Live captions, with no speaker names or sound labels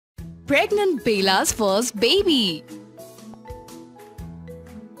pregnant Bella's first baby.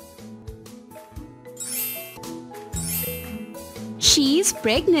 She's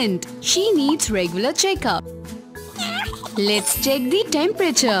pregnant. She needs regular checkup. Let's check the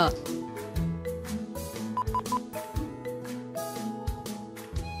temperature.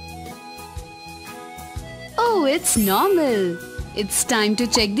 Oh, it's normal. It's time to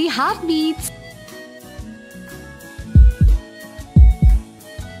check the heartbeats.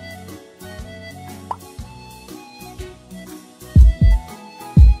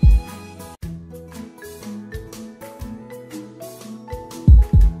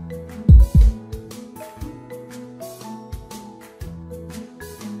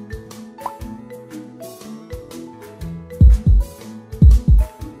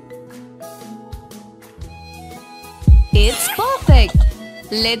 It's perfect.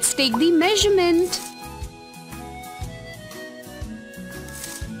 Let's take the measurement.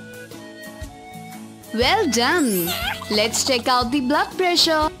 Well done. Let's check out the blood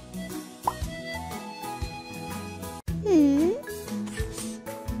pressure.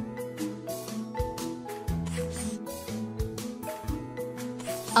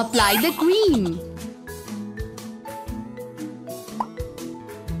 Apply the cream.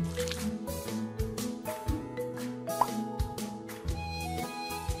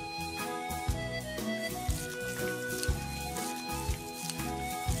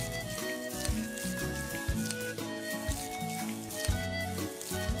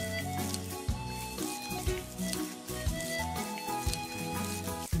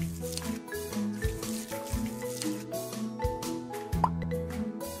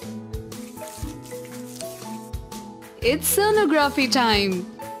 It's sonography time.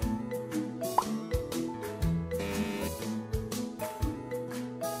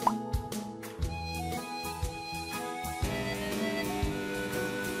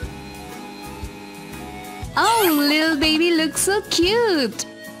 Oh, little baby looks so cute.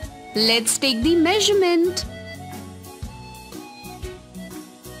 Let's take the measurement.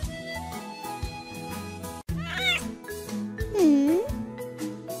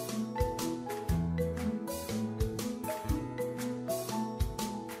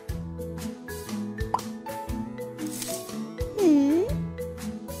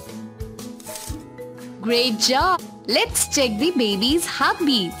 Great job! Let's check the baby's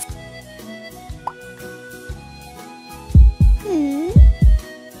heartbeats.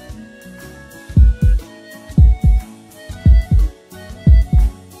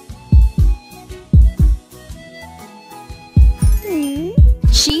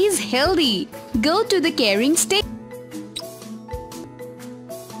 She's healthy. Go to the caring station.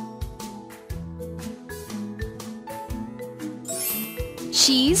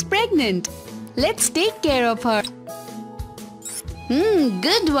 She's pregnant. Let's take care of her.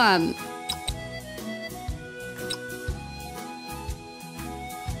 Good one.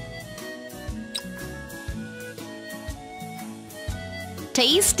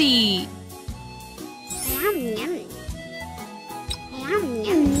 Tasty.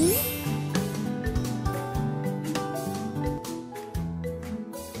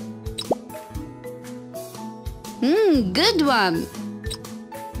 Good one.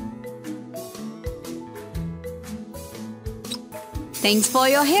 Thanks for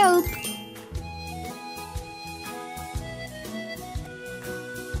your help.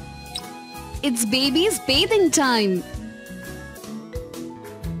 It's baby's bathing time.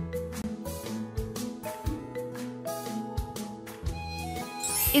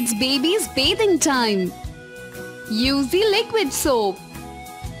 It's baby's bathing time. Use the liquid soap.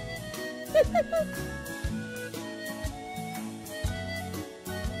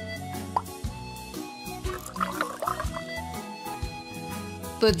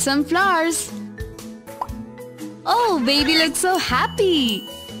 Put some flowers. Oh, baby looks so happy.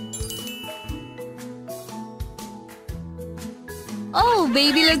 Oh,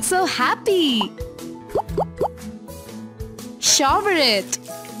 baby looks so happy. Shower it.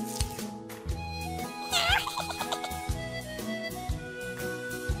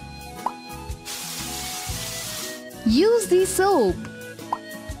 Use the soap.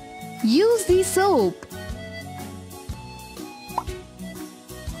 Use the soap.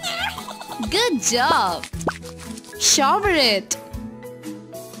 Good job! Shower it.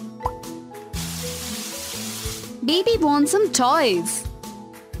 Baby wants some toys.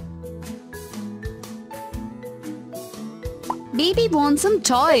 Baby wants some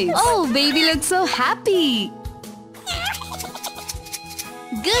toys. Oh, baby looks so happy.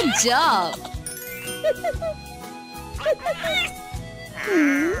 Good job!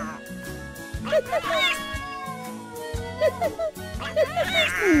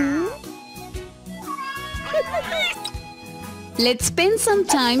 Let's spend some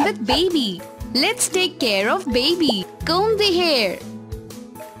time with baby. Let's take care of baby. Comb the hair.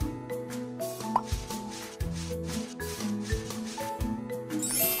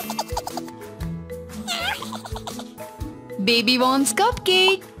 Baby wants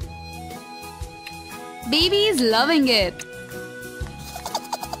cupcake. Baby is loving it.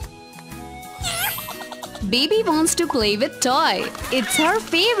 Baby wants to play with toy. It's her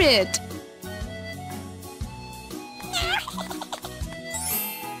favorite.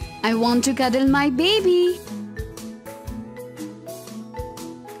 I want to cuddle my baby.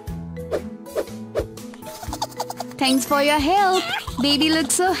 Thanks for your help. Baby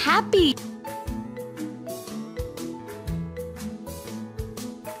looks so happy.